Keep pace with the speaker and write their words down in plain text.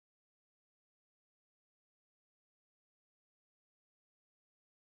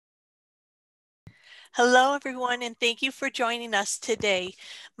Hello, everyone, and thank you for joining us today.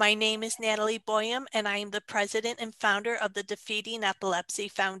 My name is Natalie Boehm, and I am the president and founder of the Defeating Epilepsy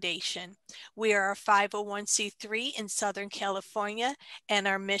Foundation. We are a 501c3 in Southern California, and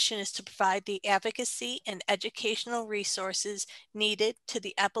our mission is to provide the advocacy and educational resources needed to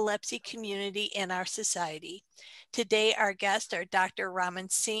the epilepsy community in our society. Today, our guests are Dr. Raman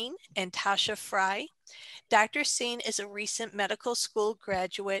Singh and Tasha Frye. Dr. Singh is a recent medical school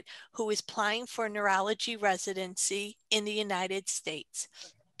graduate who is applying for neurology residency in the United States.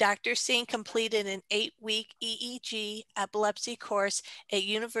 Dr. Singh completed an 8-week EEG epilepsy course at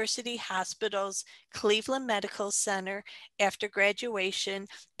University Hospital's Cleveland Medical Center after graduation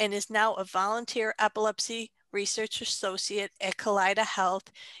and is now a volunteer epilepsy research associate at Kaleida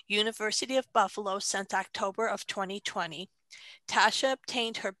Health, University of Buffalo since October of 2020. Tasha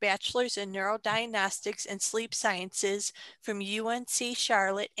obtained her bachelor's in neurodiagnostics and sleep sciences from UNC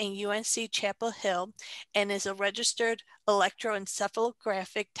Charlotte and UNC Chapel Hill and is a registered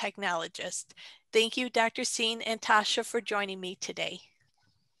electroencephalographic technologist. Thank you, Dr. Singh and Tasha, for joining me today.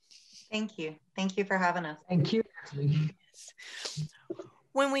 Thank you. Thank you for having us. Thank you.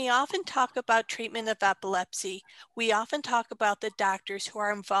 When we often talk about treatment of epilepsy, we often talk about the doctors who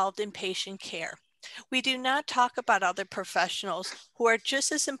are involved in patient care. We do not talk about other professionals who are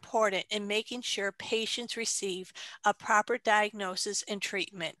just as important in making sure patients receive a proper diagnosis and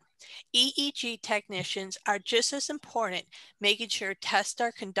treatment. EEG technicians are just as important, making sure tests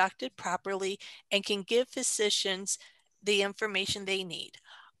are conducted properly and can give physicians the information they need.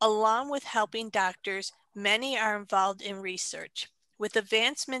 Along with helping doctors, many are involved in research. With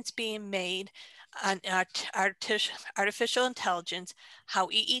advancements being made on artificial intelligence, how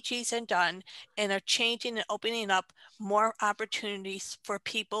EEGs are done, and are changing and opening up more opportunities for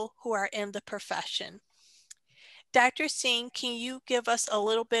people who are in the profession. Dr. Singh, can you give us a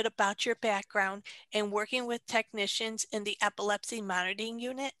little bit about your background and working with technicians in the epilepsy monitoring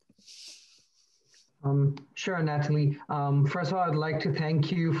unit? Sure, Natalie. First of all, I'd like to thank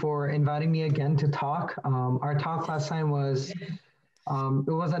you for inviting me again to talk. Our talk last time was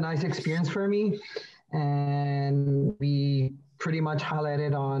it was a nice experience for me, and we pretty much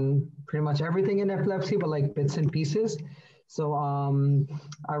highlighted on pretty much everything in epilepsy, but like bits and pieces. So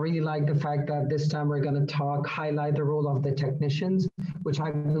I really like the fact that this time we're going to highlight the role of the technicians, which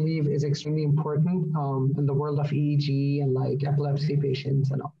I believe is extremely important in the world of EEG and like epilepsy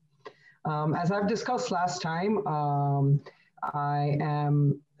patients and all. As I've discussed last time,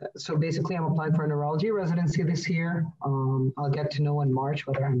 so basically I'm applying for a neurology residency this year. I'll get to know in March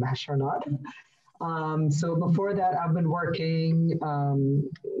whether I'm matched or not. So before that, I've been working on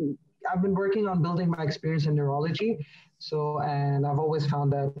building my experience in neurology. And I've always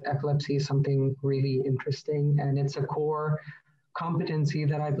found that epilepsy is something really interesting, and it's a core competency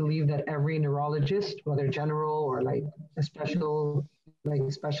that I believe that every neurologist, whether general or like a specialist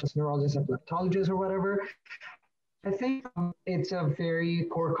neurologist, epileptologist or whatever, I think it's a very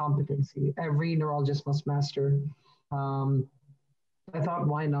core competency every neurologist must master. I thought,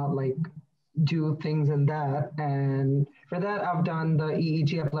 why not like do things in that? And for that, I've done the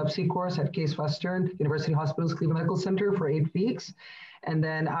EEG epilepsy course at Case Western University Hospital's Cleveland Medical Center for 8 weeks. And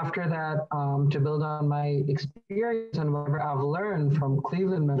then after that, to build on my experience and whatever I've learned from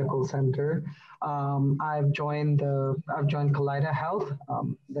Cleveland Medical Center, I've joined Kaleida Health,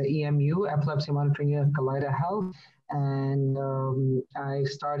 the EMU, Epilepsy Monitoring Unit at Kaleida Health. And I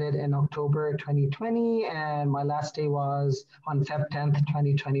started in October 2020, and my last day was on Feb 10th,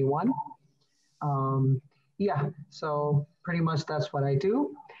 2021. Yeah, so pretty much that's what I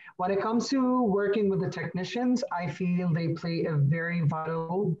do. When it comes to working with the technicians, I feel they play a very vital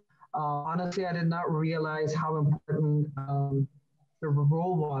role. Honestly, I did not realize how important the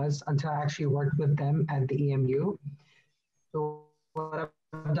role was until I actually worked with them at the EMU. So what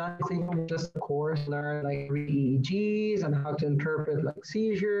I've done is just, of course, learn like EEGs and how to interpret like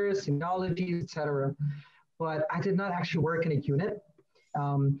seizures, immunology, etc. But I did not actually work in a unit.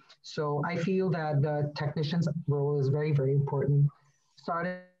 So I feel that the technician's role is very, very important.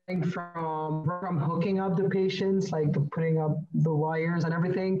 Starting from hooking up the patients, like putting up the wires and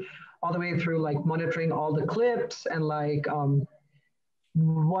everything, all the way through like monitoring all the clips. And like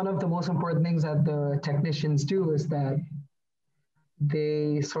one of the most important things that the technicians do is that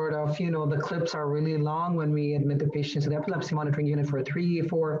they sort of, the clips are really long when we admit the patient to the epilepsy monitoring unit for 3,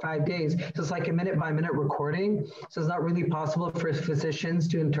 4, 5 days. So it's like a minute by minute recording. So it's not really possible for physicians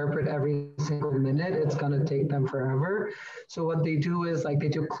to interpret every single minute. It's going to take them forever. So what they do is like they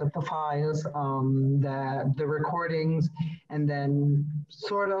do clip the files, the recordings, and then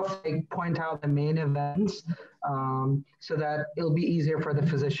sort of like point out the main events so that it'll be easier for the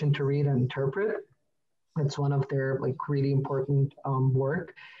physician to read and interpret. It's one of their like really important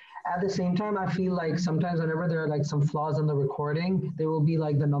work. At the same time, I feel like sometimes whenever there are like some flaws in the recording, they will be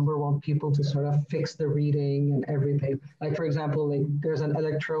like the number one people to sort of fix the reading and everything. Like for example, like there's an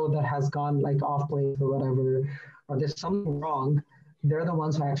electrode that has gone like off place or whatever, or there's something wrong. They're the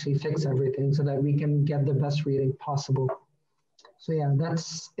ones who actually fix everything so that we can get the best reading possible. So yeah,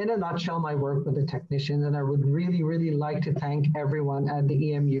 that's in a nutshell my work with the technicians, and I would really, really like to thank everyone at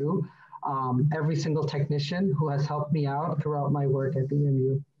the EMU, every single technician who has helped me out throughout my work at the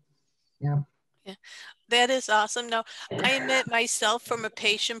EMU. Yeah. Yeah, that is awesome. Now, I admit myself from a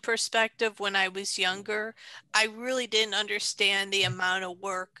patient perspective, when I was younger, I really didn't understand the amount of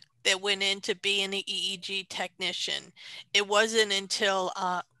work that went into being an EEG technician. It wasn't until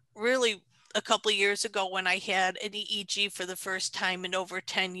really a couple of years ago when I had an EEG for the first time in over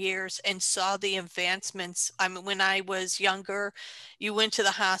 10 years and saw the advancements. I mean, when I was younger, you went to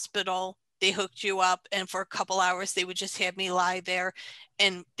the hospital, they hooked you up, and for a couple hours, they would just have me lie there,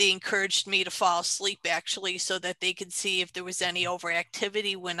 and they encouraged me to fall asleep actually so that they could see if there was any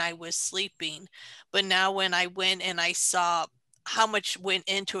overactivity when I was sleeping. But now when I went and I saw how much went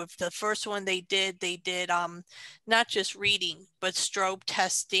into it, the first one they did not just reading, but strobe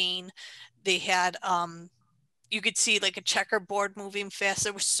testing. They had you could see like a checkerboard moving fast.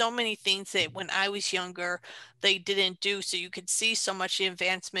 There were so many things that when I was younger, they didn't do. So you could see so much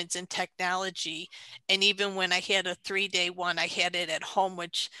advancements in technology. And even when I had a 3-day one, I had it at home,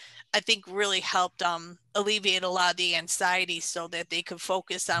 which I think really helped alleviate a lot of the anxiety so that they could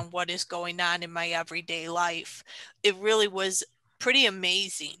focus on what is going on in my everyday life. It really was pretty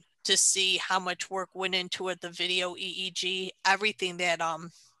amazing to see how much work went into it, the video EEG, everything that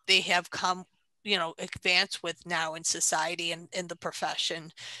they have come, advance with now in society and in the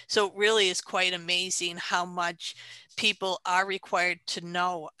profession. So it really is quite amazing how much people are required to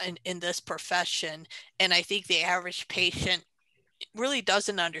know in this profession. And I think the average patient really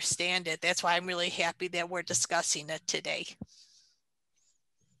doesn't understand it. That's why I'm really happy that we're discussing it today.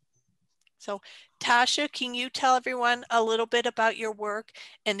 So Tasha, can you tell everyone a little bit about your work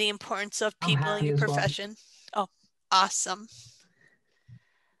and the importance of I'm people in happy your as well. profession? Oh, awesome.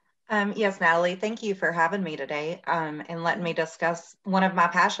 Yes, Natalie, thank you for having me today and letting me discuss one of my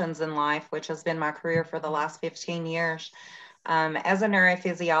passions in life, which has been my career for the last 15 years. As a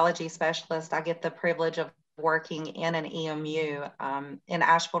neurophysiology specialist, I get the privilege of working in an EMU in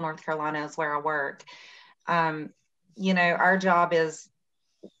Asheville, North Carolina is where I work. Our job is,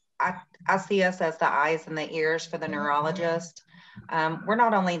 I see us as the eyes and the ears for the neurologist. We're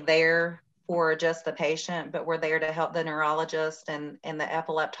not only there for just the patient, but we're there to help the neurologist and the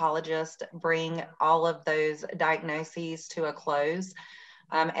epileptologist bring all of those diagnoses to a close.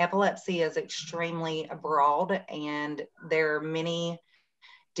 Epilepsy is extremely broad, and there are many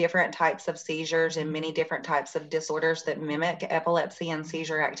different types of seizures and many different types of disorders that mimic epilepsy and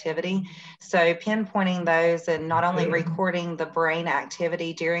seizure activity. So pinpointing those and not only recording the brain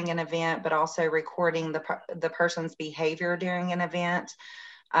activity during an event, but also recording the person's behavior during an event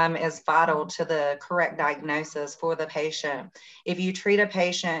is vital to the correct diagnosis for the patient. If you treat a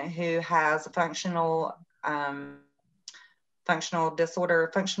patient who has functional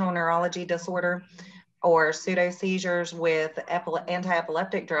neurology disorder, or pseudo seizures with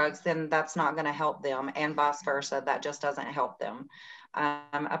anti-epileptic drugs, then that's not going to help them, and vice versa. That just doesn't help them.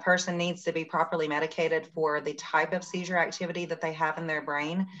 A person needs to be properly medicated for the type of seizure activity that they have in their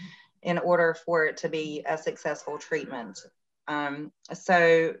brain in order for it to be a successful treatment.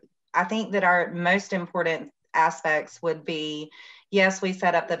 So I think that our most important aspects would be, yes, we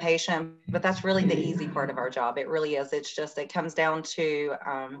set up the patient, but that's really the easy part of our job. It really is. It's just, it comes down to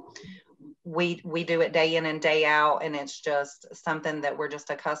we do it day in and day out, and it's just something that we're just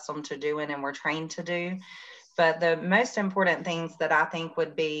accustomed to doing and we're trained to do. But the most important things that I think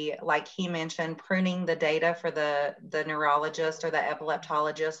would be, like he mentioned, pruning the data for the neurologist or the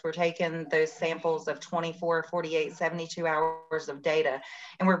epileptologist. We're taking those samples of 24, 48, 72 hours of data,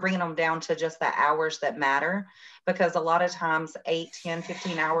 and we're bringing them down to just the hours that matter, because a lot of times 8, 10,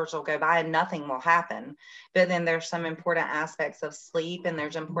 15 hours will go by and nothing will happen. But then there's some important aspects of sleep, and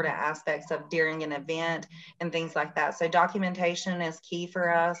there's important aspects of during an event and things like that. So documentation is key for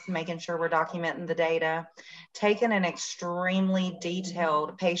us, making sure we're documenting the data. Taking an extremely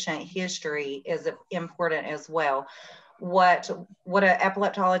detailed patient history is important as well. What an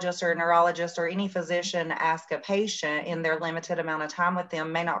epileptologist or a neurologist or any physician ask a patient in their limited amount of time with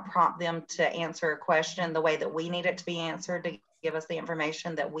them may not prompt them to answer a question the way that we need it to be answered to give us the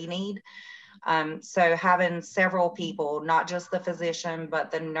information that we need. So having several people, not just the physician, but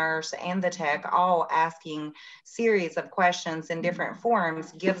the nurse and the tech, all asking series of questions in different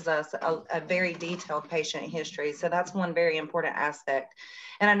forms gives us a very detailed patient history. So that's one very important aspect.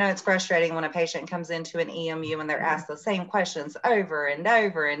 And I know it's frustrating when a patient comes into an EMU and they're asked the same questions over and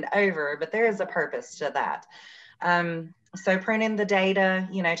over and over, but there is a purpose to that. So printing the data,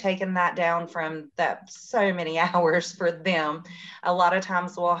 you know, taking that down from that so many hours for them. A lot of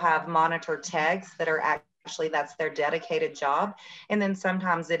times we'll have monitor techs that are actually, that's their dedicated job. And then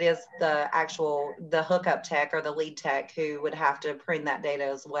sometimes it is the hookup tech or the lead tech who would have to print that data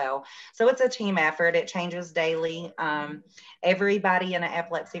as well. So it's a team effort. It changes daily. Everybody in an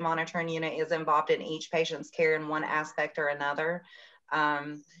epilepsy monitoring unit is involved in each patient's care in one aspect or another.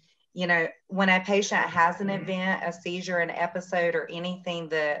 You know, when a patient has an event, a seizure, an episode, or anything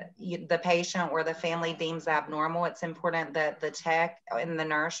that the patient or the family deems abnormal, it's important that the tech and the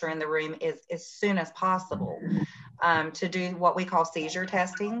nurse are in the room as soon as possible to do what we call seizure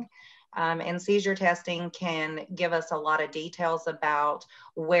testing. And seizure testing can give us a lot of details about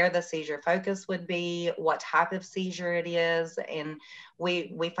where the seizure focus would be, what type of seizure it is, and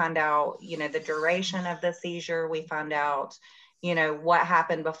we find out, you know, the duration of the seizure. We find out, you know, what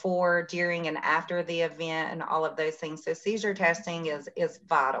happened before, during, and after the event, and all of those things. So seizure testing is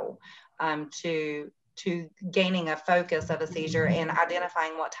vital to gaining a focus of a seizure and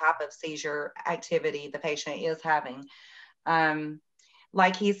identifying what type of seizure activity the patient is having.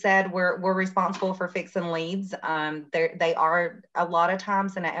 Like he said, we're responsible for fixing leads. They are, a lot of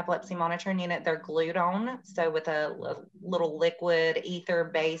times in an epilepsy monitoring unit, they're glued on. So with a little liquid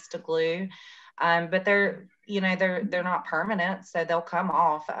ether-based glue. But they're not permanent, so they'll come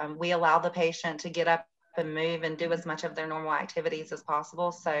off. We allow the patient to get up and move and do as much of their normal activities as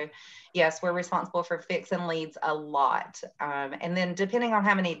possible. So yes, we're responsible for fixing leads a lot. And then depending on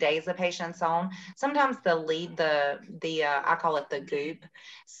how many days the patient's on, sometimes the lead, I call it the goop.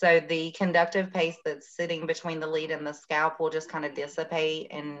 So the conductive paste that's sitting between the lead and the scalp will just kind of dissipate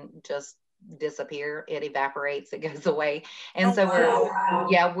and just disappear. It evaporates, it goes away. And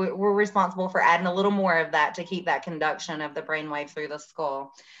we're responsible for adding a little more of that to keep that conduction of the brainwave through the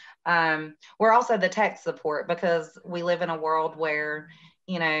skull. We're also the tech support because we live in a world where,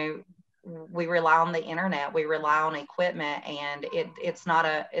 you know, we rely on the internet, we rely on equipment, and it's not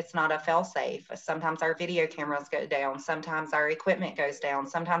a fail safe. Sometimes our video cameras go down, sometimes our equipment goes down,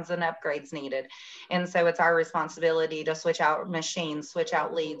 sometimes an upgrade's needed. And so it's our responsibility to switch out machines, switch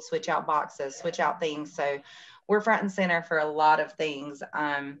out leads, switch out boxes, switch out things. So we're front and center for a lot of things.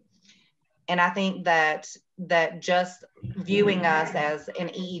 And I think that just viewing us as an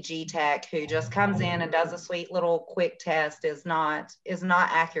EEG tech who just comes in and does a sweet little quick test is not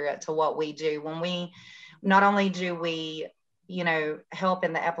accurate to what we do. When we, not only do we, you know, help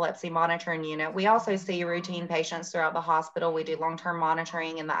in the epilepsy monitoring unit, we also see routine patients throughout the hospital. We do long-term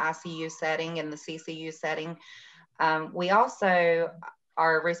monitoring in the ICU setting and the CCU setting. We also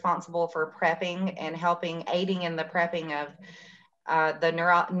are responsible for prepping and aiding in the prepping of the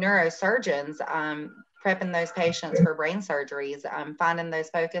neurosurgeons, prepping those patients for brain surgeries, finding those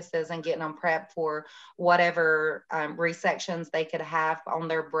focuses and getting them prepped for whatever resections they could have on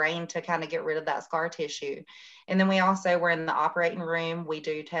their brain to kind of get rid of that scar tissue. And then we're in the operating room. We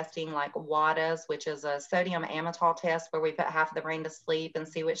do testing like WADAs, which is a sodium amytal test where we put half of the brain to sleep and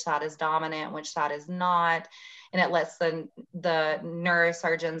see which side is dominant, which side is not. And it lets the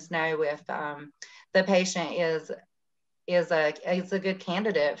neurosurgeons know if the patient is a good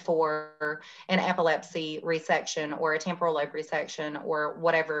candidate for an epilepsy resection or a temporal lobe resection or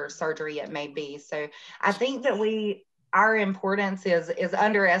whatever surgery it may be. So I think that our importance is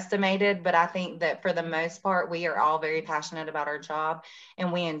underestimated, but I think that for the most part, we are all very passionate about our job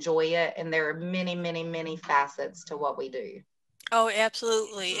and we enjoy it. And there are many, many, many facets to what we do. Oh,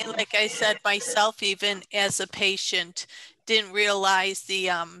 absolutely. And like I said, myself, even as a patient, didn't realize the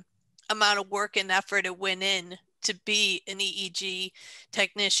amount of work and effort it went in to be an EEG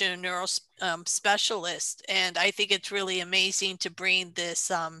technician, neuro specialist. And I think it's really amazing to bring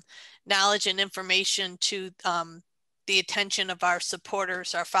this knowledge and information to the attention of our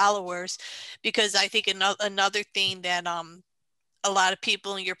supporters, our followers, because I think another thing that a lot of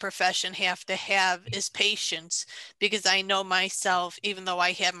people in your profession have to have is patience, because I know myself, even though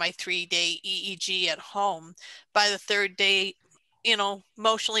I have my 3-day EEG at home, by the 3rd day, you know,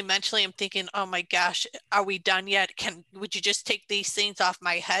 emotionally, mentally, I'm thinking, oh my gosh, are we done yet? Would you just take these things off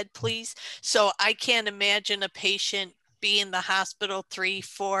my head, please? So I can't imagine a patient be in the hospital 3,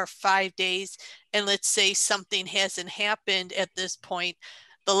 4, 5 days, and let's say something hasn't happened at this point,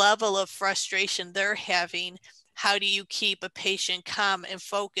 the level of frustration they're having. how do you keep a patient calm and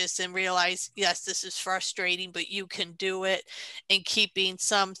focused and realize, yes, this is frustrating, but you can do it, and keeping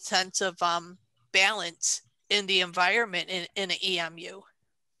some sense of balance in the environment in an EMU.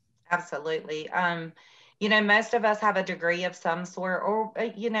 Absolutely. Most of us have a degree of some sort, or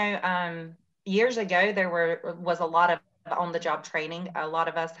years ago was a lot of on-the-job training. A lot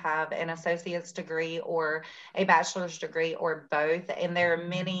of us have an associate's degree or a bachelor's degree or both, and there are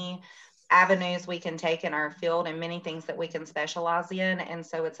many avenues we can take in our field and many things that we can specialize in. And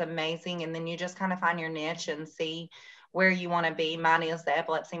so it's amazing. And then you just kind of find your niche and see where you want to be. Mine is the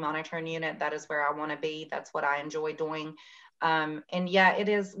epilepsy monitoring unit. That is where I want to be. That's what I enjoy doing. And yeah, it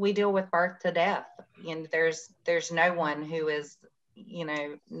is, we deal with birth to death, and there's no one who is,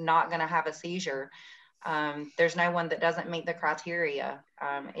 not going to have a seizure. There's no one that doesn't meet the criteria.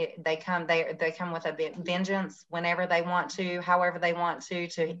 They come with a vengeance whenever they want to, however they want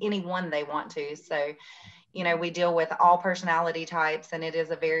to anyone they want to. So, we deal with all personality types, and it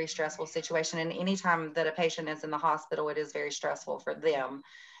is a very stressful situation. And anytime that a patient is in the hospital, it is very stressful for them,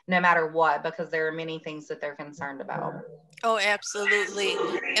 no matter what, because there are many things that they're concerned about. Oh, absolutely.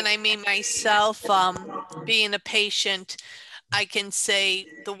 And I mean, myself, being a patient, I can say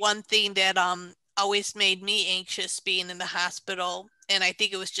the one thing that always made me anxious being in the hospital, and I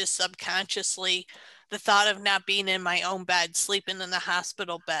think it was just subconsciously, the thought of not being in my own bed, sleeping in the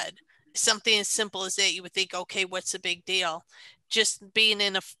hospital bed. Something as simple as that, you would think, okay, what's the big deal? Just being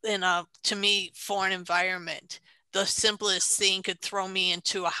in a to me foreign environment, the simplest thing could throw me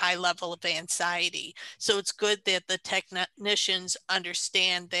into a high level of anxiety. So it's good that the technicians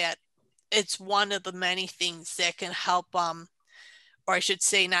understand that it's one of the many things that can help or I should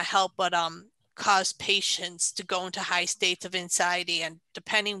say not help, but cause patients to go into high states of anxiety. And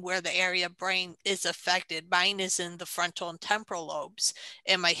depending where the area of brain is affected, mine is in the frontal and temporal lobes,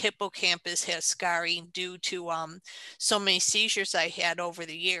 and my hippocampus has scarring due to so many seizures I had over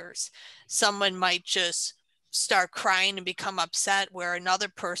the years. Someone might just start crying and become upset, where another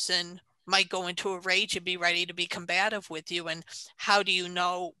person might go into a rage and be ready to be combative with you. And how do you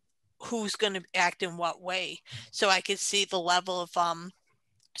know who's going to act in what way? So I could see the level of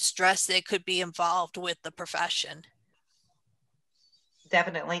stress that could be involved with the profession.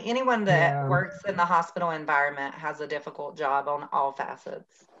 Definitely. Anyone that Yeah. works in the hospital environment has a difficult job on all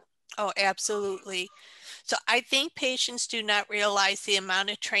facets. Oh, absolutely. So I think patients do not realize the amount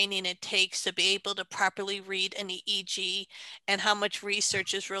of training it takes to be able to properly read an EEG and how much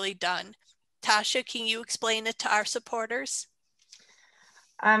research is really done. Tasha, can you explain it to our supporters?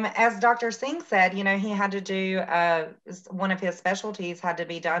 As Dr. Singh said, he had to do one of his specialties had to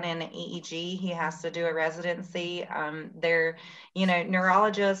be done in EEG. He has to do a residency. They're,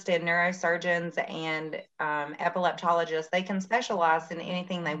 neurologists and neurosurgeons and epileptologists, they can specialize in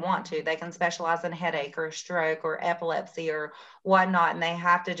anything they want to. They can specialize in headache or stroke or epilepsy or whatnot. And they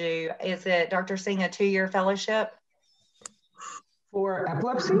have to do, is it, Dr. Singh, a 2-year fellowship? For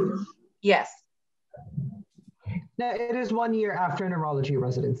epilepsy? Yes. No, it is 1 year after neurology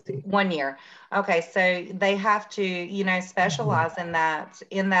residency. 1 year. Okay, so they have to, specialize in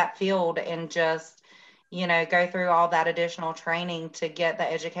that field and just, go through all that additional training to get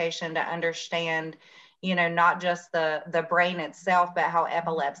the education to understand, not just the brain itself, but how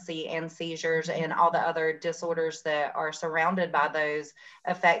epilepsy and seizures and all the other disorders that are surrounded by those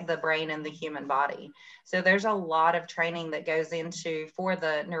affect the brain and the human body. So there's a lot of training that goes into for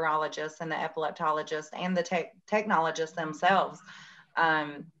the neurologists and the epileptologists and the technologists themselves,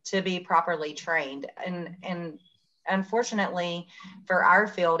 to be properly trained. And unfortunately for our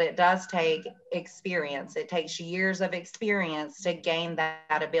field, it does take experience. It takes years of experience to gain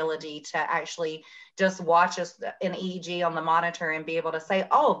that ability to actually just watch an EEG on the monitor and be able to say,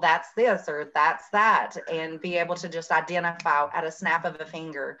 oh, that's this or that's that, and be able to just identify at a snap of a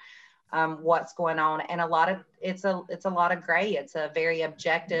finger what's going on. And it's a lot of gray. It's a very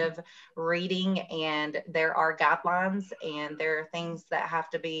objective reading, and there are guidelines and there are things that have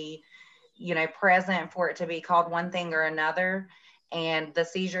to be, present for it to be called one thing or another. And the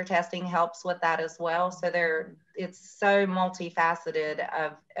seizure testing helps with that as well. So it's so multifaceted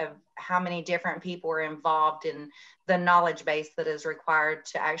of how many different people are involved in the knowledge base that is required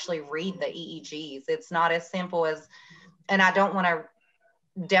to actually read the EEGs. It's not as simple as, and I don't want to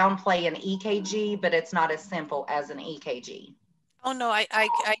downplay an EKG, but it's not as simple as an EKG. Oh no, I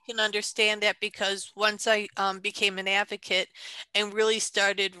can understand that, because once I became an advocate and really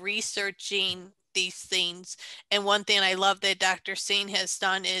started researching these things, and one thing I love that Dr. Singh has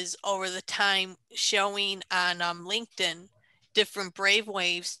done is over the time showing on LinkedIn different brave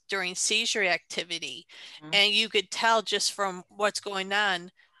waves during seizure activity. Mm-hmm. And you could tell just from what's going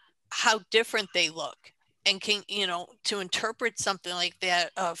on how different they look. and can, you know, to interpret something like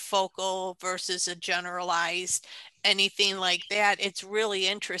that, a focal versus a generalized, anything like that, it's really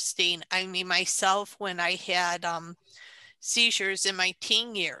interesting. I mean, myself, when I had seizures in my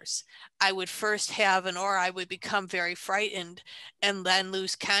teen years, I would first have or I would become very frightened and then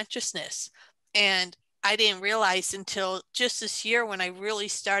lose consciousness. And I didn't realize until just this year when I really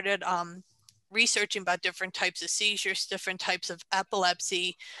started researching about different types of seizures, different types of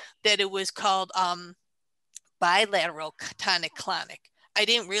epilepsy, that it was called bilateral tonic-clonic. I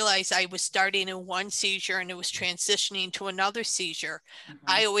didn't realize I was starting in one seizure and it was transitioning to another seizure.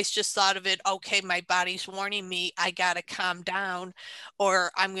 I always just thought of it, okay, my body's warning me, I gotta calm down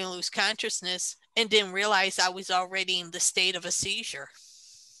or I'm gonna lose consciousness, and didn't realize I was already in the state of a seizure.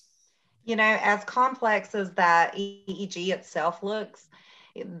 You know, as complex as that EEG itself looks,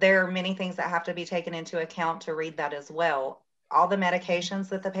 there are many things that have to be taken into account to read that as well. All the medications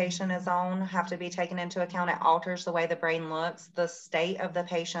that the patient is on have to be taken into account. It alters the way the brain looks, the state of the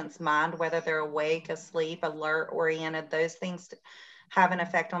patient's mind, whether they're awake, asleep, alert, oriented, those things have an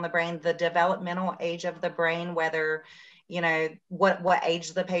effect on the brain. The developmental age of the brain, whether you know what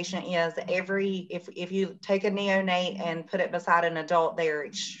age the patient is. If you take a neonate and put it beside an adult, they are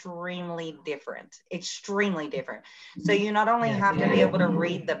extremely different. So you not only have to be able to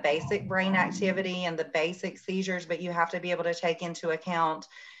read the basic brain activity and the basic seizures, but you have to be able to take into account,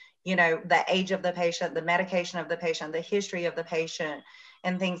 you know, the age of the patient, the medication of the patient, the history of the patient,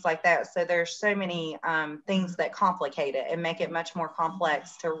 and things like that. So there's so many things that complicate it and make it much more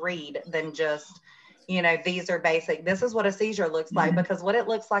complex to read than just, you know, these are basic. This is what a seizure looks like, because what it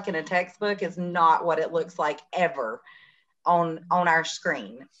looks like in a textbook is not what it looks like ever on our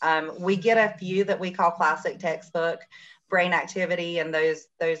screen. We get a few that we call classic textbook brain activity and those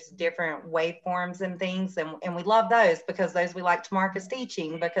different waveforms and things, and we love those because those we like to mark as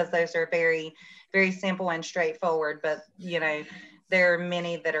teaching because those are very, very simple and straightforward. But you know, there are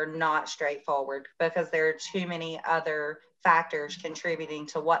many that are not straightforward because there are too many other factors contributing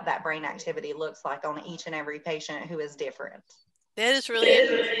to what that brain activity looks like on each and every patient who is different. That is really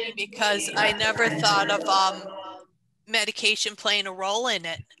interesting because I never thought of medication playing a role in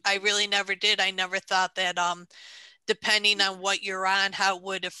it. I really never did. I never thought that depending on what you're on, how it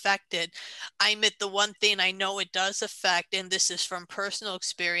would affect it. I admit the one thing I know it does affect, and this is from personal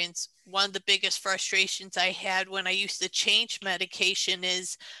experience, one of the biggest frustrations I had when I used to change medication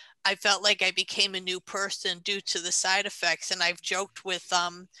is I felt like I became a new person due to the side effects. And I've joked with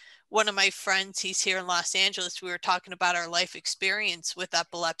one of my friends, he's here in Los Angeles. We were talking about our life experience with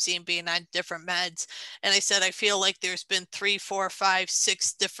epilepsy and being on different meds. And I said, I feel like there's been 3, 4, 5,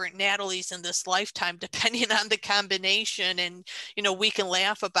 6 different Natalies in this lifetime, depending on the combination. And, you know, we can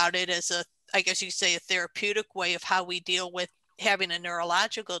laugh about it as a, I guess you could say, a therapeutic way of how we deal with having a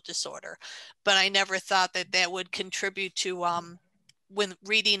neurological disorder. But I never thought that that would contribute to when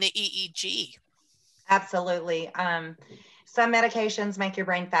reading the EEG. Absolutely. Some medications make your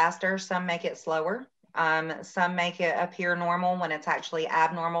brain faster, some make it slower. Some make it appear normal when it's actually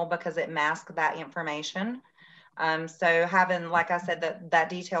abnormal because it masks that information. So having, like I said, that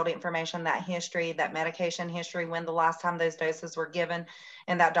detailed information, that history, that medication history, when the last time those doses were given,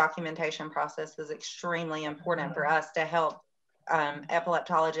 and that documentation process is extremely important for us to help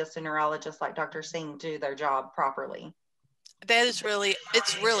epileptologists and neurologists like Dr. Singh do their job properly. That is really,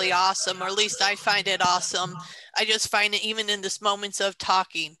 it's really awesome, or at least I find it awesome. I just find it, even in this moments of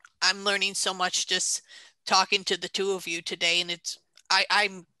talking, I'm learning so much just talking to the two of you today. And it's,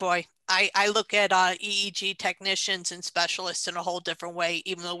 I'm, boy, I look at EEG technicians and specialists in a whole different way,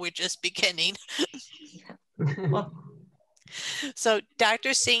 even though we're just beginning. Well, So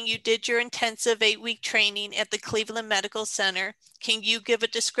Dr. Singh, you did your intensive 8-week training at the Cleveland Medical Center. Can you give a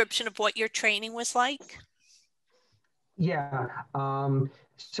description of what your training was like? Yeah.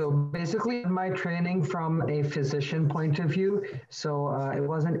 So basically, my training from a physician point of view. So it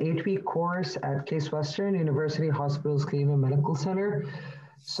was an 8-week course at Case Western University Hospital's Cleveland Medical Center.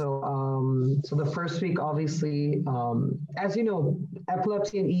 So the first week, obviously, as you know,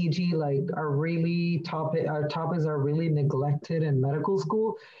 epilepsy and EEG our topics are really neglected in medical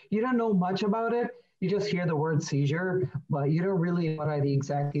school. You don't know much about it. You just hear the word seizure, but you don't really know what are the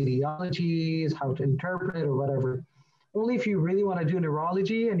exact etiologies, how to interpret it, or whatever. Only if you really want to do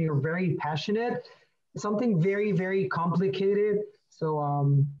neurology and you're very passionate, something very, very complicated. So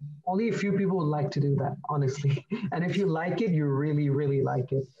only a few people would like to do that, honestly. And if you like it, you really, really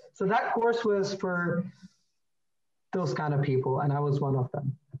like it. So that course was for those kind of people, and I was one of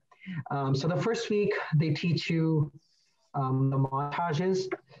them. So the first week, they teach you the montages.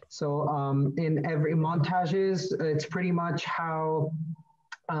 So in every montages, it's pretty much how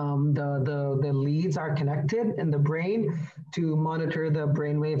the leads are connected in the brain to monitor the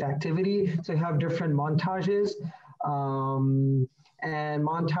brainwave activity. So you have different montages, and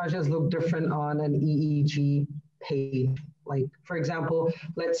montages look different on an EEG page. Like, for example,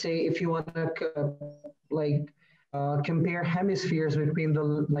 let's say if you want to compare hemispheres between the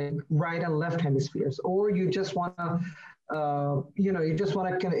like right and left hemispheres, or you just want to you just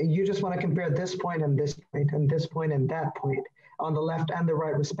want to compare this point and this point and this point and that point on the left and the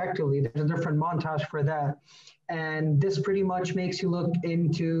right respectively. There's a different montage for that. And this pretty much makes you look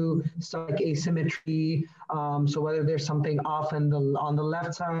into stuff like asymmetry. So whether there's something off on the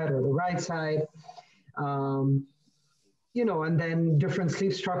left side or the right side, and then different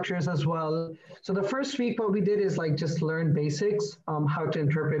sleep structures as well. So the first week, what we did is like just learn basics, how to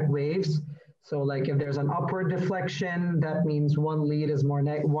interpret waves. So like if there's an upward deflection, that means one lead is one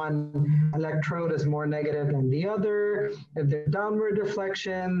electrode is more negative than the other. If there's downward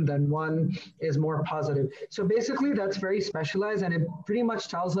deflection, then one is more positive. So basically that's very specialized, and it pretty much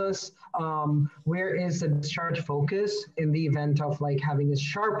tells us where is the discharge focus in the event of like having a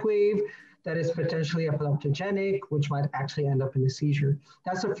sharp wave that is potentially epileptogenic, which might actually end up in a seizure.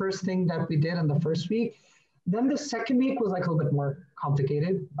 That's the first thing that we did in the first week. Then the second week was like a little bit more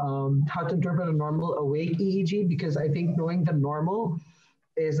complicated, how to interpret a normal awake EEG, because I think knowing the normal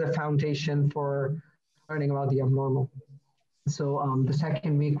is a foundation for learning about the abnormal. So the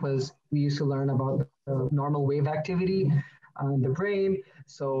second week was, we used to learn about the normal wave activity in the brain.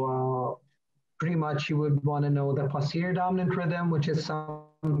 So pretty much you would want to know the posterior dominant rhythm, which is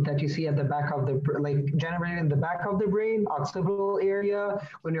something that you see at the back of the, like generated in the back of the brain, occipital area,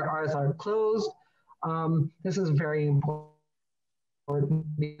 when your eyes are closed. This is very important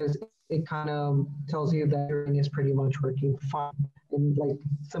because it kind of tells you that your brain is pretty much working fine, in like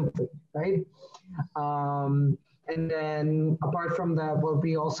simply, right? And then apart from that, what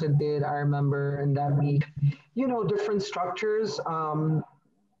we also did, I remember in that week, different structures,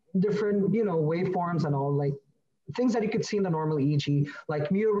 different, waveforms and all, like things that you could see in the normal EEG,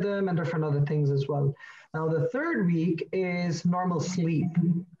 like mu rhythm and different other things as well. Now, the third week is normal sleep.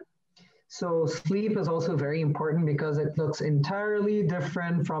 So sleep is also very important because it looks entirely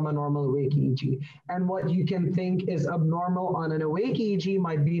different from a normal awake EEG. And what you can think is abnormal on an awake EEG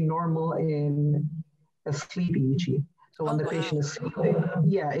might be normal in a sleep EEG. So when the patient is sleeping,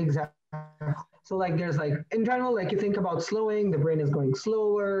 yeah, exactly. So like there's like, in general, like you think about slowing, the brain is going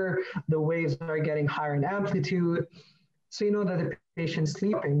slower, the waves are getting higher in amplitude. So you know that the patient's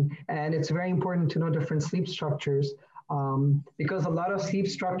sleeping, and it's very important to know different sleep structures. Because a lot of sleep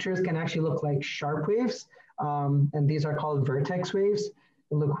structures can actually look like sharp waves, and these are called vertex waves.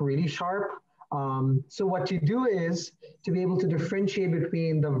 They look really sharp. So what you do is to be able to differentiate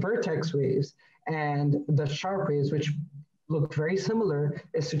between the vertex waves and the sharp waves, which look very similar,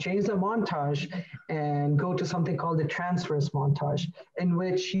 is to change the montage and go to something called the transverse montage, in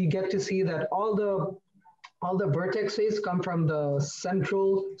which you get to see that all the vertex waves come from the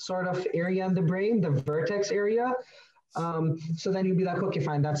central sort of area in the brain, the vertex area. So then you'd be like, okay,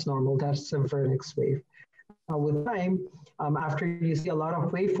 fine, that's normal. That's a vertex wave. With time, after you see a lot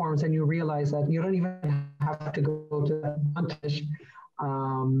of waveforms, and you realize that you don't even have to go to that montage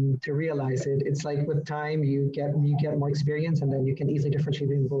to realize it. It's like with time, you get more experience, and then you can easily differentiate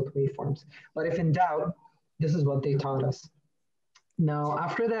between both waveforms. But if in doubt, this is what they taught us. Now,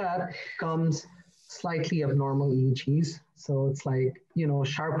 after that comes slightly abnormal EEGs. So it's like,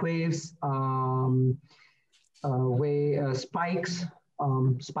 sharp waves, spikes,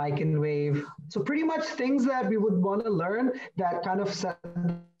 spike in wave. So pretty much things that we would want to learn that kind of set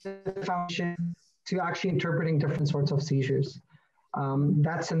the foundation to actually interpreting different sorts of seizures.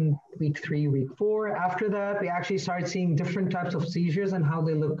 That's in week 3, week 4. After that, we actually start seeing different types of seizures and how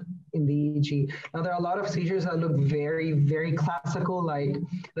they look in the EEG. Now, there are a lot of seizures that look very, very classical, like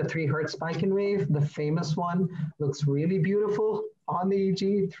the 3 Hertz spike in wave. The famous one looks really beautiful on the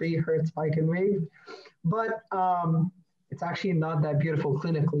EEG, 3 Hertz spike in wave. But it's actually not that beautiful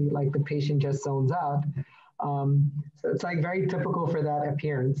clinically, like the patient just zones out. So it's like very typical for that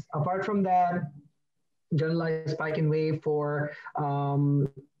appearance. Apart from that, generalized spike in wave for, how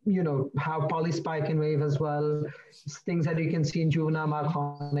polyspike in wave as well, things that you can see in juvenile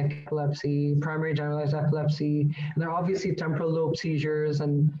myoclonic epilepsy, primary generalized epilepsy, and there are obviously temporal lobe seizures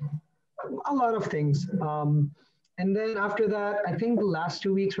and a lot of things. And then after that, I think the last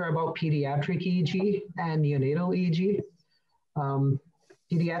 2 weeks were about pediatric EEG and neonatal EEG.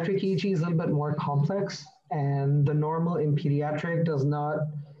 Pediatric EEG is a little bit more complex, and the normal in pediatric does not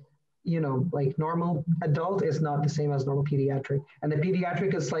like normal adult is not the same as normal pediatric. And the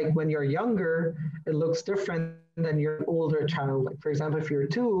pediatric is like when you're younger, it looks different than your older child. Like, for example, if you're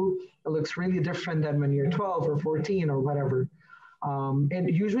 2, it looks really different than when you're 12 or 14 or whatever.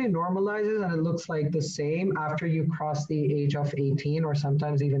 It usually normalizes and it looks like the same after you cross the age of 18 or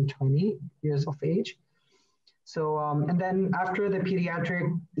sometimes even 20 years of age. So, and then after the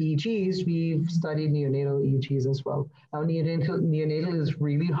pediatric EEGs, we've studied neonatal EEGs as well. Now, neonatal is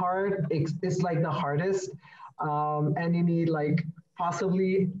really hard. It's like the hardest. And you need like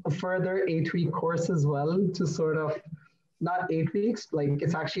possibly a further 8-week course as well to sort of, not 8 weeks, like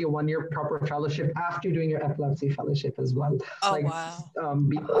it's actually a 1-year proper fellowship after doing your epilepsy fellowship as well. Oh, Like, wow.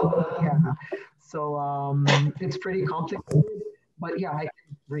 yeah. So it's pretty complicated, but yeah, I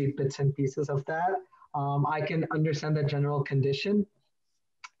can read bits and pieces of that. I can understand the general condition.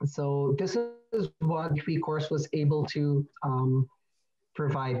 So this is what the course was able to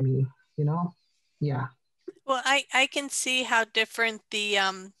provide me, Yeah. Well, I can see how different the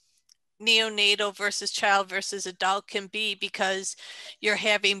neonatal versus child versus adult can be, because you're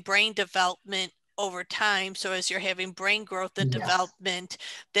having brain development over time. So as you're having brain growth and Yes. development,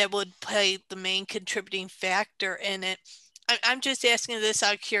 that would play the main contributing factor in it. I'm just asking this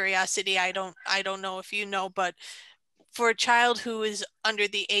out of curiosity. I don't know if you know, but for a child who is under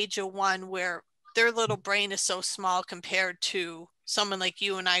the age of 1, where their little brain is so small compared to someone like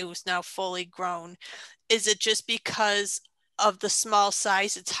you and I who's now fully grown, is it just because of the small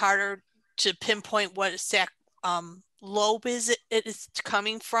size it's harder to pinpoint what exact lobe it is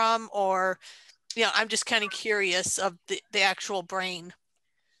coming from? Or I'm just kind of curious of the actual brain.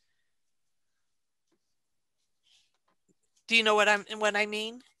 Do you know what I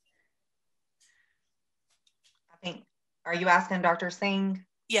mean? I think, are you asking Dr. Singh?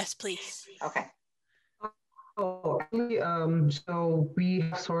 Yes, please. Okay. Oh, actually, so we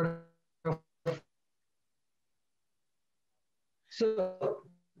have sort of, so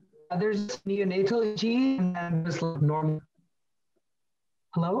there's neonatal EEG and then there's like normal.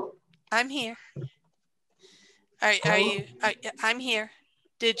 Hello? I'm here. Are you? I'm here.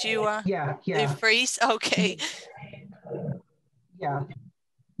 Did you you Yeah. freeze? Okay. Yeah.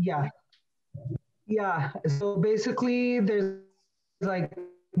 Yeah. Yeah. So basically there's like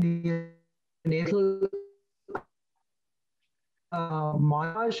neonatal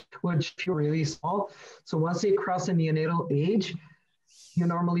montage, which feel really small. So once they cross the neonatal age, you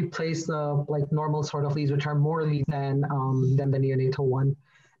normally place the like normal sort of leads, which are more leads than the neonatal one.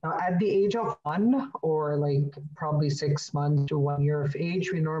 Now, at the age of 1 or like probably 6 months to 1 year of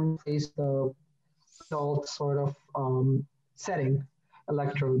age, we normally place the adult sort of setting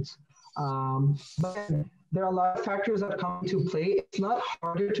electrodes. But there are a lot of factors that come into play. It's not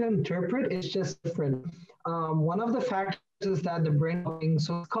harder to interpret, it's just different. One of the factors is that the brain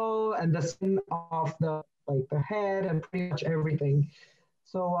so skull and the skin of the head and pretty much everything.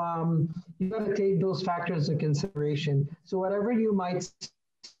 So you got to take those factors into consideration. So whatever you might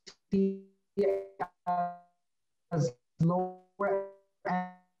see as lower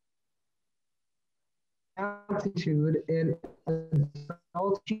amplitude in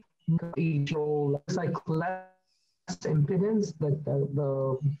adult age, it's like less impedance, that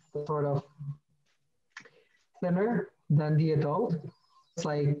the sort of thinner than the adult. It's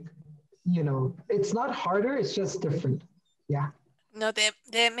like, it's not harder, it's just different. Yeah. No,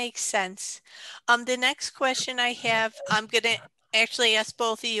 that makes sense. The next question I have, I'm gonna actually ask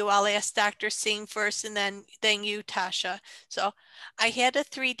both of you. I'll ask Dr. Singh first, and then you, Tasha. So I had a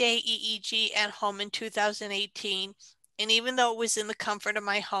 3-day EEG at home in 2018, and even though it was in the comfort of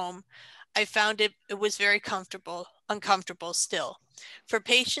my home, I found it was very uncomfortable still. For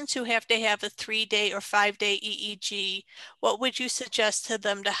patients who have to have a 3-day or 5-day EEG, what would you suggest to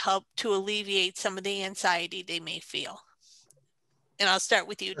them to help to alleviate some of the anxiety they may feel? And I'll start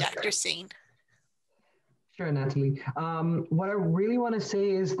with you, Dr. Singh. Sure, Natalie. What I really want to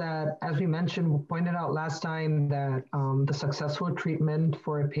say is that, as we mentioned, pointed out last time, that the successful treatment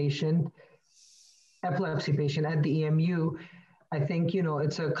for a patient, epilepsy patient at the EMU, I think,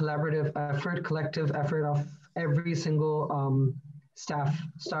 it's a collaborative effort, collective effort of every single staff,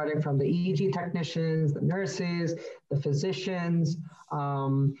 starting from the EEG technicians, the nurses, the physicians.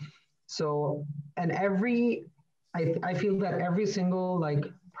 So, and I feel that every single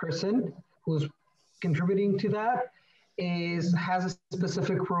person who's contributing to that has a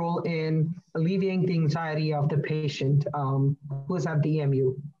specific role in alleviating the anxiety of the patient who is at the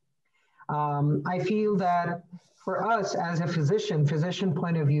EMU. I feel that for us as a physician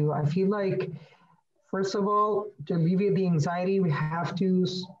point of view, I feel like, first of all, to alleviate the anxiety, we have to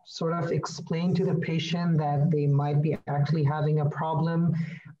sort of explain to the patient that they might be actually having a problem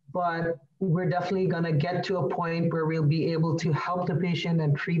but we're definitely going to get to a point where we'll be able to help the patient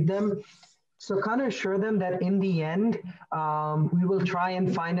and treat them. So kind of assure them that in the end, we will try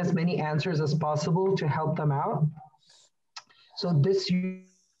and find as many answers as possible to help them out. So this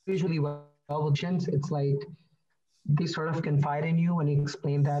usually well with patients. It's like they sort of confide in you when you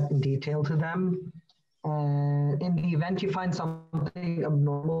explain that in detail to them. And in the event you find something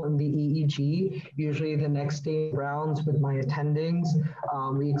abnormal in the EEG, usually the next day in the rounds with my attendings,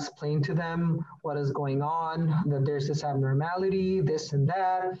 we explain to them what is going on, that there's this abnormality, this and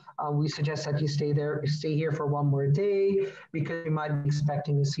that. We suggest that you stay here for one more day because you might be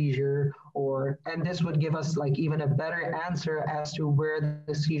expecting a seizure, and this would give us like even a better answer as to where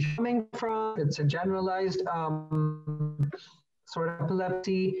the seizure is coming from, if it's a generalized sort of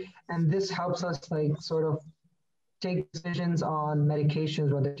epilepsy, and this helps us like sort of take decisions on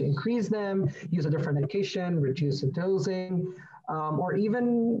medications, whether to increase them, use a different medication, reduce the dosing, or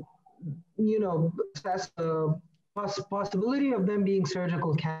even, assess the possibility of them being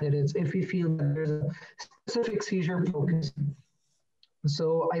surgical candidates if we feel that there's a specific seizure focus.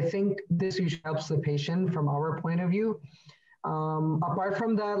 So I think this usually helps the patient from our point of view. Apart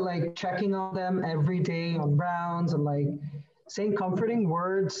from that, like checking on them every day on rounds and like saying comforting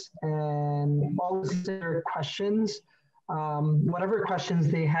words and always answer their questions, whatever questions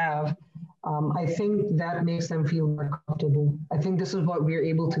they have. I think that makes them feel more comfortable. I think this is what we're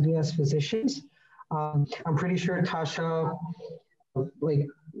able to do as physicians. I'm pretty sure Tasha, like,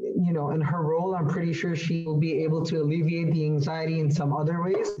 in her role, I'm pretty sure she will be able to alleviate the anxiety in some other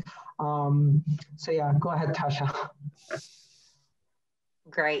ways. So yeah, go ahead, Tasha.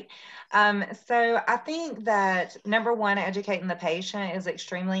 Great. So I think that number one, educating the patient is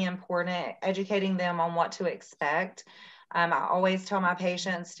extremely important, educating them on what to expect. I always tell my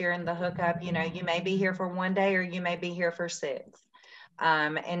patients during the hookup, you may be here for 1 day or you may be here for 6.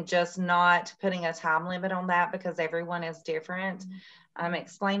 And just not putting a time limit on that because everyone is different.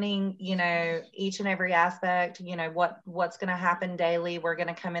 Explaining, each and every aspect, what's going to happen daily. We're going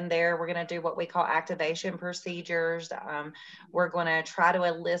to come in there. We're going to do what we call activation procedures. We're going to try to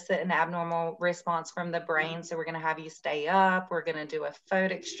elicit an abnormal response from the brain. So we're going to have you stay up. We're going to do a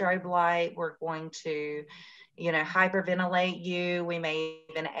photic strobe light. We're going to hyperventilate you. We may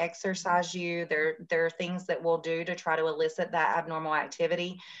even exercise you. There are things that we'll do to try to elicit that abnormal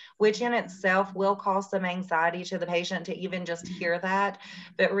activity, which in itself will cause some anxiety to the patient to even just hear that,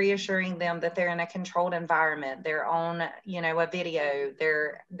 but reassuring them that they're in a controlled environment. They're on, a video.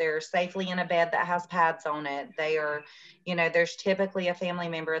 They're safely in a bed that has pads on it. They are, there's typically a family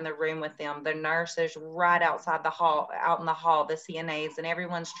member in the room with them. The nurse is right outside the hall, out in the hall, the CNAs, and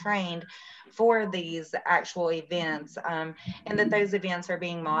everyone's trained for these actual events, and that those events are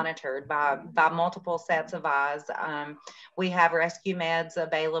being monitored by multiple sets of eyes. We have rescue meds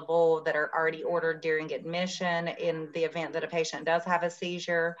available that are already ordered during admission in the event that a patient does have a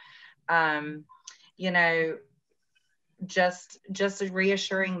seizure. Just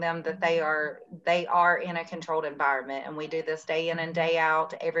reassuring them that they are in a controlled environment, and we do this day in and day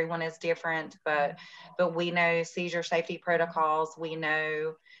out. Everyone is different, but we know seizure safety protocols. We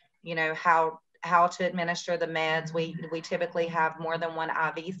know how to administer the meds. We typically have more than one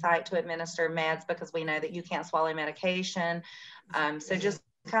IV site to administer meds because we know that you can't swallow medication. So just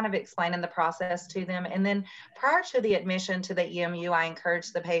kind of explaining the process to them. And then prior to the admission to the EMU, I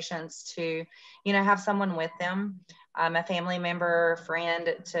encourage the patients to, have someone with them, a family member,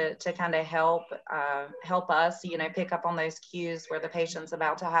 friend to kind of help us, pick up on those cues where the patient's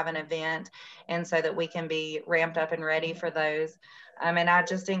about to have an event, and so that we can be ramped up and ready for those. And I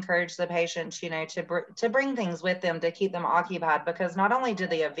just encourage the patients, to bring things with them to keep them occupied, because not only do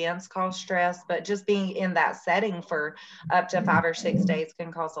the events cause stress, but just being in that setting for up to 5 or 6 days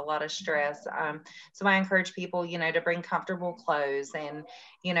can cause a lot of stress. So I encourage people, to bring comfortable clothes. And,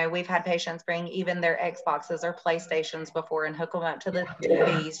 we've had patients bring even their Xboxes or PlayStations before and hook them up to the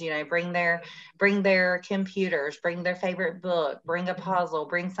TVs, bring their computers, bring their favorite book, bring a puzzle,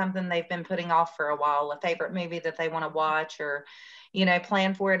 bring something they've been putting off for a while, a favorite movie that they want to watch, or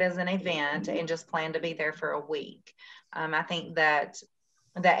plan for it as an event and just plan to be there for a week. I think that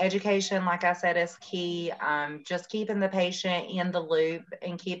the education, like I said, is key. Just keeping the patient in the loop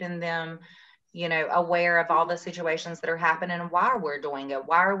and keeping them, aware of all the situations that are happening and why we're doing it.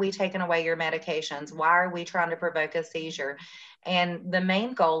 Why are we taking away your medications? Why are we trying to provoke a seizure? And the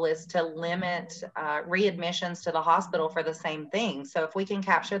main goal is to limit readmissions to the hospital for the same thing. So if we can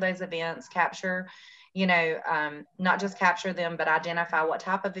capture those events, not just capture them, but identify what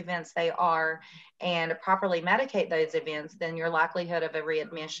type of events they are and properly medicate those events, then your likelihood of a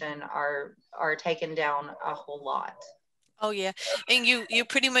readmission are taken down a whole lot. Oh yeah. And you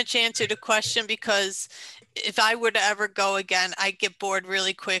pretty much answered a question, because if I were to ever go again, I'd get bored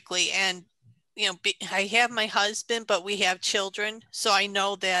really quickly. And I have my husband, but we have children, so I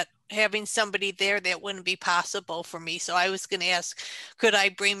know that having somebody there, that wouldn't be possible for me. So I was going to ask, could I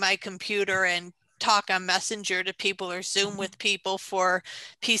bring my computer and talk on Messenger to people or Zoom with people for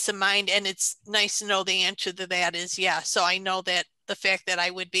peace of mind? And it's nice to know the answer to that is yes. So I know that the fact that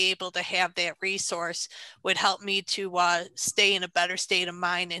I would be able to have that resource would help me to stay in a better state of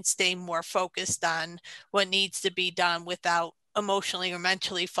mind and stay more focused on what needs to be done without emotionally or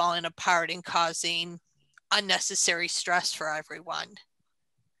mentally falling apart and causing unnecessary stress for everyone.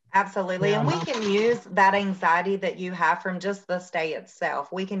 Absolutely. And we Yeah. can use that anxiety that you have from just the stay itself.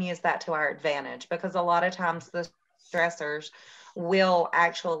 We can use that to our advantage, because a lot of times the stressors will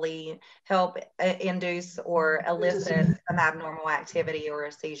actually help induce or elicit some abnormal activity or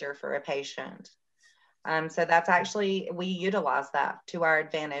a seizure for a patient. So that's actually, we utilize that to our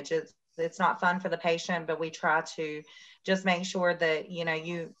advantage. It's not fun for the patient, but we try to just make sure that,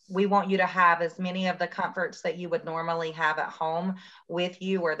 we want you to have as many of the comforts that you would normally have at home with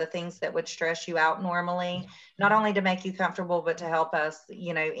you, or the things that would stress you out normally, not only to make you comfortable, but to help us,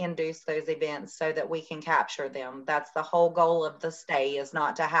 induce those events so that we can capture them. That's the whole goal of the stay, is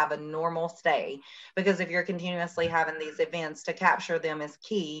not to have a normal stay, because if you're continuously having these events, to capture them is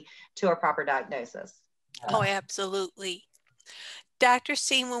key to a proper diagnosis. Oh, absolutely. Dr.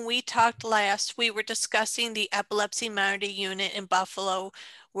 Singh, when we talked last, we were discussing the epilepsy monitoring unit in Buffalo,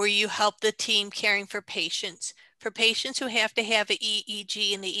 where you help the team caring for patients. For patients who have to have an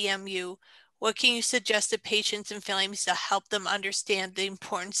EEG in the EMU, what can you suggest to patients and families to help them understand the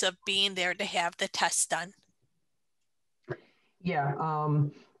importance of being there to have the test done? Yeah.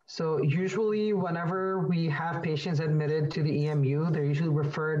 So usually whenever we have patients admitted to the EMU, they're usually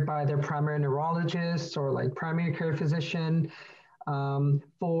referred by their primary neurologist or like primary care physician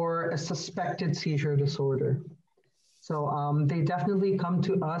for a suspected seizure disorder. So they definitely come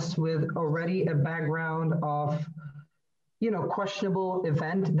to us with already a background of, questionable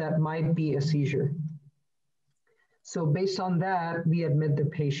event that might be a seizure. So based on that, we admit the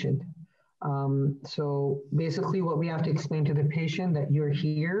patient. So basically what we have to explain to the patient that you're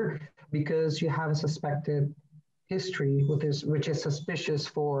here because you have a suspected history with this, which is suspicious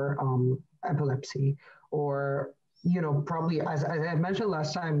for epilepsy, or probably as I mentioned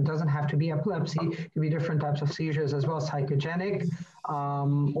last time, it doesn't have to be epilepsy. It could be different types of seizures as well, psychogenic,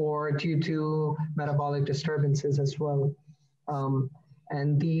 or due to metabolic disturbances as well. Um,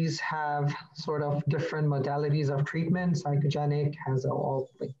 and these have sort of different modalities of treatment. Psychogenic has all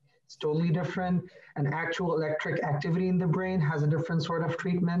like it's totally different. And actual electric activity in the brain has a different sort of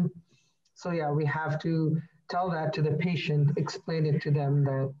treatment. So yeah, we have to tell that to the patient, explain it to them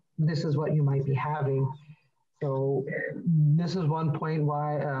that this is what you might be having. So this is one point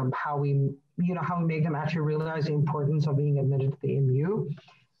why how we make them actually realize the importance of being admitted to the EMU.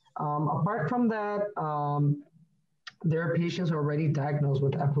 Apart from that, there are patients already diagnosed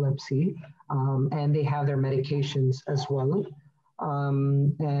with epilepsy, and they have their medications as well.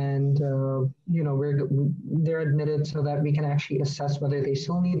 They're admitted so that we can actually assess whether they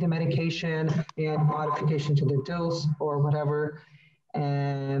still need the medication and modification to the dose or whatever.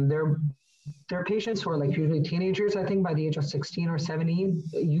 And they're patients who are like usually teenagers, I think by the age of 16 or 17.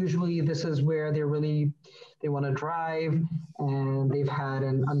 Usually this is where they want to drive, and they've had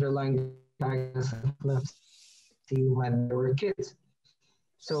an underlying diagnosis of epilepsy when they were kids.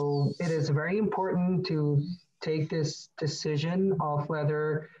 So it is very important to take this decision of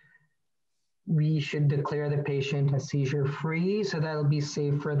whether we should declare the patient as seizure free so that it'll be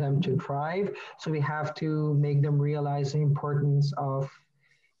safe for them to drive. So we have to make them realize the importance of,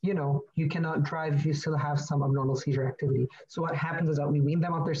 you cannot drive if you still have some abnormal seizure activity. So what happens is that we wean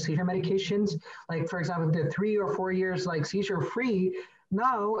them off their seizure medications. Like for example, if they're 3 or 4 years like seizure free,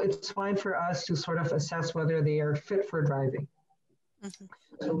 now it's fine for us to sort of assess whether they are fit for driving. Mm-hmm.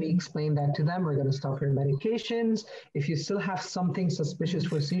 So we explain that to them. We're going to stop your medications. If you still have something suspicious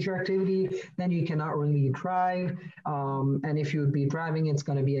for seizure activity, then you cannot really drive. And if you would be driving, it's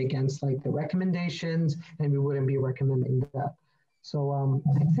going to be against like the recommendations, and we wouldn't be recommending that. So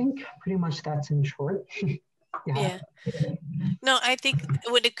I think pretty much that's in short. Yeah. No, I think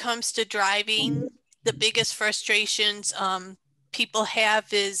when it comes to driving, the biggest frustrations people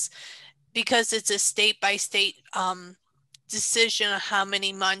have is because it's a state by state decision on how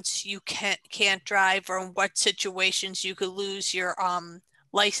many months you can't drive, or in what situations you could lose your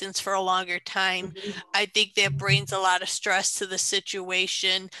license for a longer time. I think that brings a lot of stress to the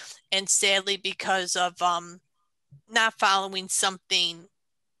situation, and sadly because of not following something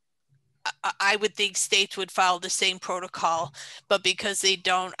I would think states would follow the same protocol, but because they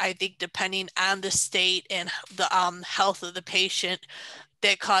don't, I think depending on the state and the health of the patient,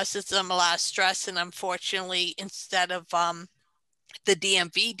 that causes them a lot of stress. And unfortunately, instead of the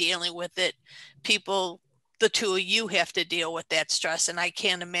DMV dealing with it, people, the two of you have to deal with that stress. And I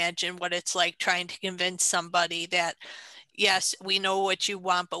can't imagine what it's like trying to convince somebody that, yes, we know what you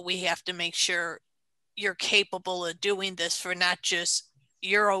want, but we have to make sure you're capable of doing this for not just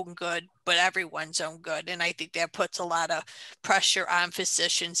your own good, but everyone's own good. And I think that puts a lot of pressure on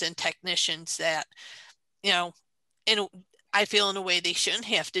physicians and technicians that, you know, and I feel in a way they shouldn't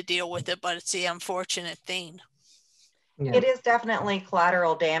have to deal with it, but it's the unfortunate thing. Yeah. It is definitely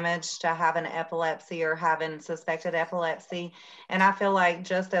collateral damage to having epilepsy or having suspected epilepsy. And I feel like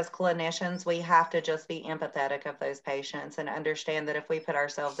just as clinicians, we have to just be empathetic of those patients and understand that if we put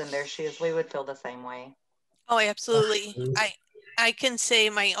ourselves in their shoes, we would feel the same way. Oh, absolutely. I can say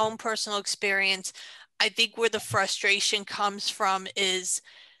my own personal experience. I think where the frustration comes from is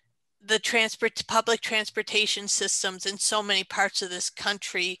the public transportation systems in so many parts of this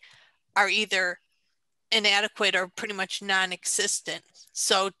country are either inadequate or pretty much non-existent.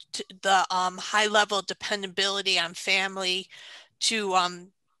 So the high level dependability on family to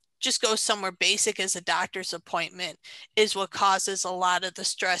just go somewhere basic as a doctor's appointment is what causes a lot of the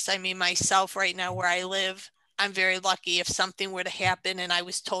stress. I mean, myself right now where I live, I'm very lucky. If something were to happen and I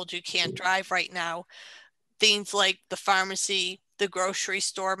was told you can't drive right now, things like the pharmacy, the grocery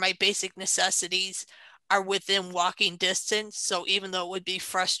store, my basic necessities are within walking distance. So even though it would be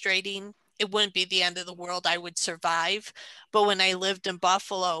frustrating, it wouldn't be the end of the world. I would survive. But when I lived in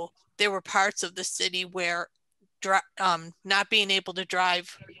Buffalo, there were parts of the city where not being able to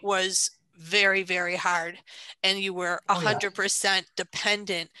drive was very, very hard. And you were Oh yeah. 100%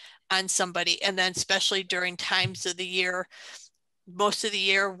 dependent on somebody. And then, especially during times of the year, most of the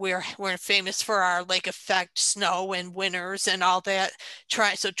year we're famous for our lake effect snow and winters and all that,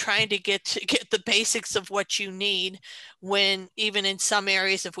 trying to get the basics of what you need, when even in some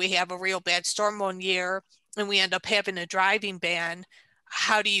areas if we have a real bad storm one year and we end up having a driving ban,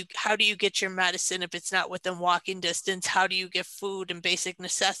 how do you get your medicine if it's not within walking distance? How do you get food and basic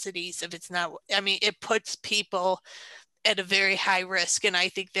necessities if it's not? I mean, it puts people at a very high risk. And I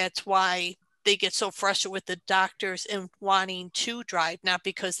think that's why they get so frustrated with the doctors and wanting to drive, not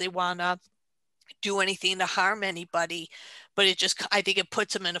because they want to do anything to harm anybody, but I think it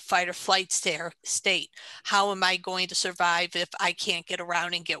puts them in a fight or flight state. How am I going to survive if I can't get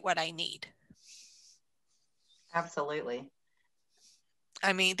around and get what I need? Absolutely.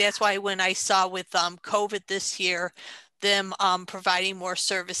 I mean, that's why when I saw with COVID this year, them providing more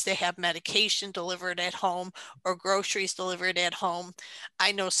service, they have medication delivered at home or groceries delivered at home.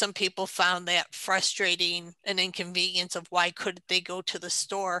 I know some people found that frustrating and inconvenience of why couldn't they go to the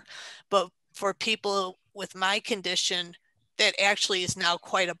store. But for people with my condition, that actually is now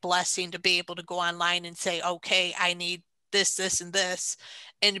quite a blessing to be able to go online and say, okay, I need this, this, and this,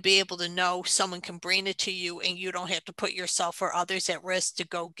 and to be able to know someone can bring it to you and you don't have to put yourself or others at risk to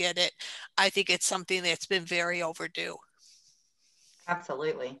go get it. I think it's something that's been very overdue.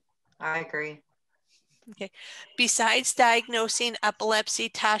 Absolutely. I agree. Okay. Besides diagnosing epilepsy,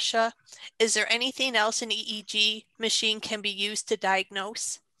 Tasha, is there anything else an EEG machine can be used to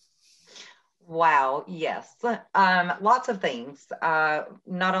diagnose? Wow, yes. Lots of things.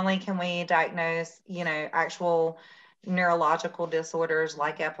 Not only can we diagnose, actual neurological disorders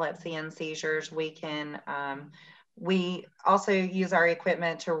like epilepsy and seizures, we also use our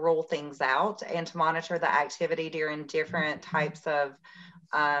equipment to rule things out and to monitor the activity during different types of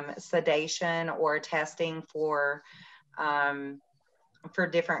sedation or testing for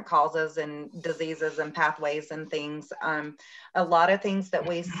different causes and diseases and pathways and things. A lot of things that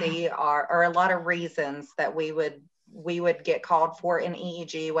we see are a lot of reasons that we would get called for in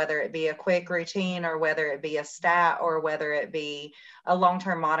EEG, whether it be a quick routine or whether it be a stat or whether it be a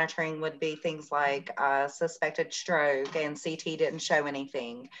long-term monitoring, would be things like suspected stroke and CT didn't show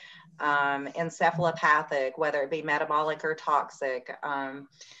anything. Encephalopathic, whether it be metabolic or toxic.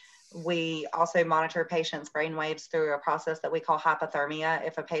 We also monitor patients' brain waves through a process that we call hypothermia.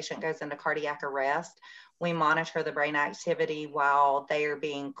 If a patient goes into cardiac arrest, we monitor the brain activity while they are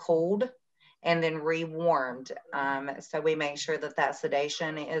being cooled and then rewarmed. So we make sure that that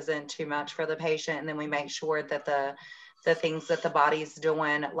sedation isn't too much for the patient. And then we make sure that the things that the body's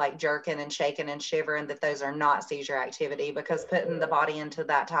doing, like jerking and shaking and shivering, that those are not seizure activity, because putting the body into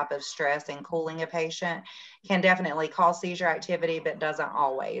that type of stress and cooling a patient can definitely cause seizure activity, but doesn't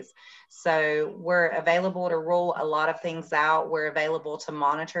always. So we're available to rule a lot of things out. We're available to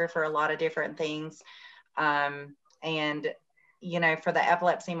monitor for a lot of different things. And for the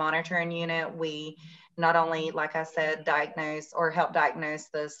epilepsy monitoring unit, we not only, like I said, diagnose or help diagnose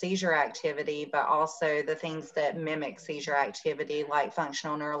the seizure activity, but also the things that mimic seizure activity, like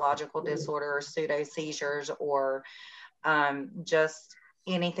functional neurological disorder or pseudo seizures, or just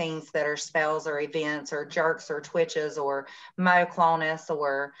anything that are spells or events or jerks or twitches or myoclonus,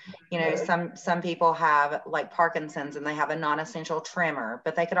 or some people have like Parkinson's and they have a non-essential tremor,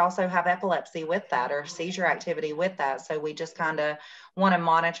 but they could also have epilepsy with that or seizure activity with that. So we just kind of want to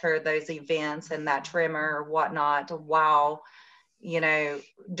monitor those events and that tremor or whatnot while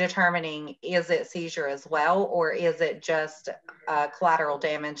determining, is it seizure as well, or is it just collateral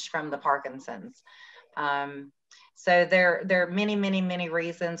damage from the Parkinson's. So there are many, many, many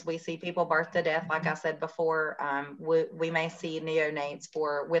reasons. We see people birth to death, like I said before. We may see neonates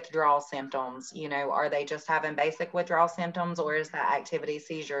for withdrawal symptoms. Are they just having basic withdrawal symptoms, or is that activity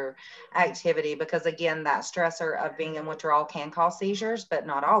seizure activity? Because again, that stressor of being in withdrawal can cause seizures, but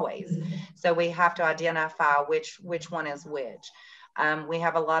not always. So we have to identify which one is which. We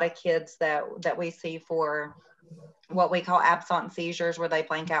have a lot of kids that we see for what we call absent seizures, where they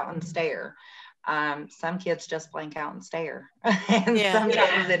blank out and stare. Some kids just blank out and stare. And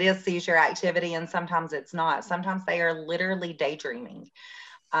sometimes it is seizure activity and sometimes it's not. Sometimes they are literally daydreaming.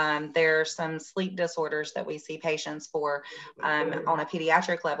 There are some sleep disorders that we see patients for. On a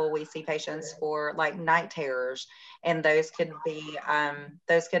pediatric level, we see patients for like night terrors, and those could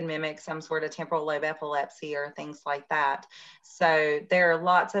mimic some sort of temporal lobe epilepsy or things like that. So there are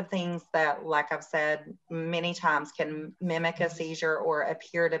lots of things that, like I've said many times, can mimic a seizure or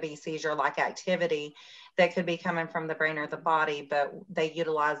appear to be seizure-like activity that could be coming from the brain or the body, but they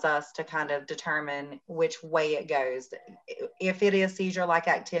utilize us to kind of determine which way it goes. If it is seizure-like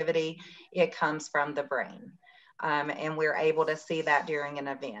activity, it comes from the brain. And we're able to see that during an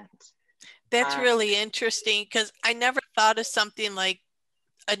event. That's really interesting, because I never thought of something like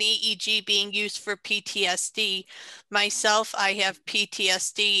an EEG being used for PTSD. Myself, I have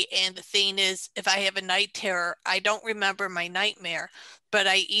PTSD, and the thing is, if I have a night terror, I don't remember my nightmare, but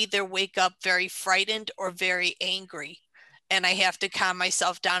I either wake up very frightened or very angry, and I have to calm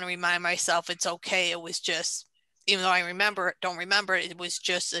myself down and remind myself it's okay. It was just, even though I don't remember it, it was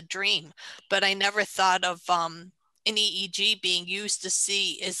just a dream. But I never thought of an EEG being used to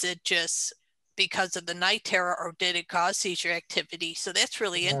see, is it just because of the night terror, or did it cause seizure activity? So that's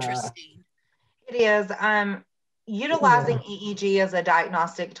really interesting. It is. Utilizing EEG as a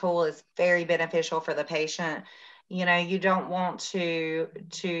diagnostic tool is very beneficial for the patient. You don't want to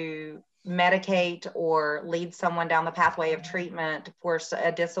medicate or lead someone down the pathway of treatment for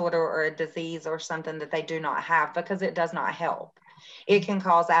a disorder or a disease or something that they do not have, because it does not help. It can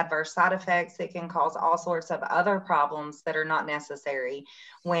cause adverse side effects. It can cause all sorts of other problems that are not necessary.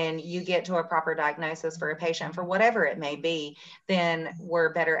 When you get to a proper diagnosis for a patient, for whatever it may be, then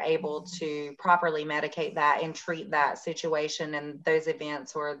we're better able to properly medicate that and treat that situation and those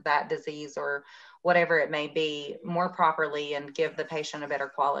events or that disease or whatever it may be more properly, and give the patient a better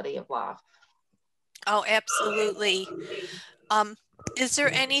quality of life. Oh, absolutely. Is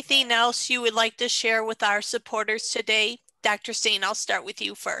there anything else you would like to share with our supporters today? Dr. Singh, I'll start with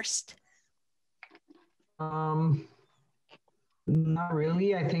you first. Not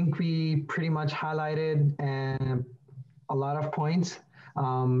really. I think we pretty much highlighted a lot of points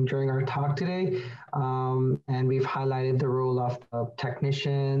during our talk today. And we've highlighted the role of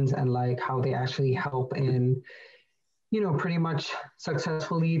technicians and like how they actually help in, pretty much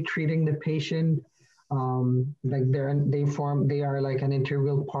successfully treating the patient. Like they are like an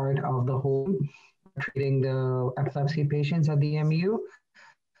integral part of the whole treating the epilepsy patients at the EMU.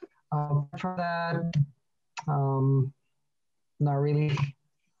 For that, not really.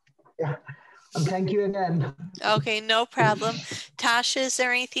 Yeah. Thank you again. Okay, no problem. Tasha, is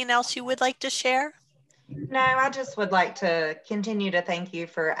there anything else you would like to share? No, I just would like to continue to thank you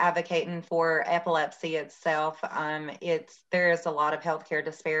for advocating for epilepsy itself. There is a lot of healthcare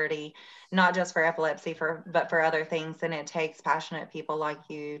disparity, not just for epilepsy, but for other things, and it takes passionate people like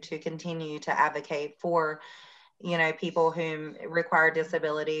you to continue to advocate for people who require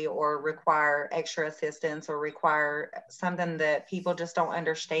disability or require extra assistance or require something that people just don't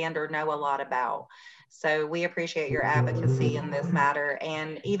understand or know a lot about. So we appreciate your advocacy in this matter,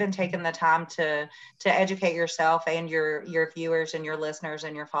 and even taking the time to educate yourself and your viewers and your listeners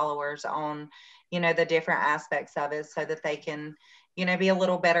and your followers on, the different aspects of it, so that they can, be a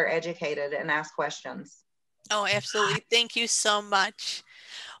little better educated and ask questions. Oh, absolutely. Thank you so much.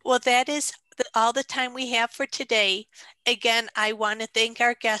 Well, that is all the time we have for today. Again, I want to thank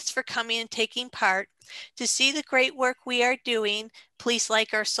our guests for coming and taking part. To see the great work we are doing, please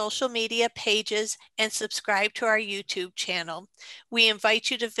like our social media pages and subscribe to our YouTube channel. We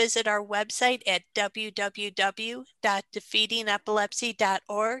invite you to visit our website at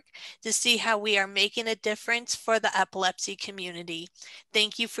www.defeatingepilepsy.org to see how we are making a difference for the epilepsy community.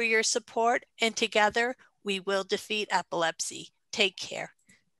 Thank you for your support, and together we will defeat epilepsy. Take care.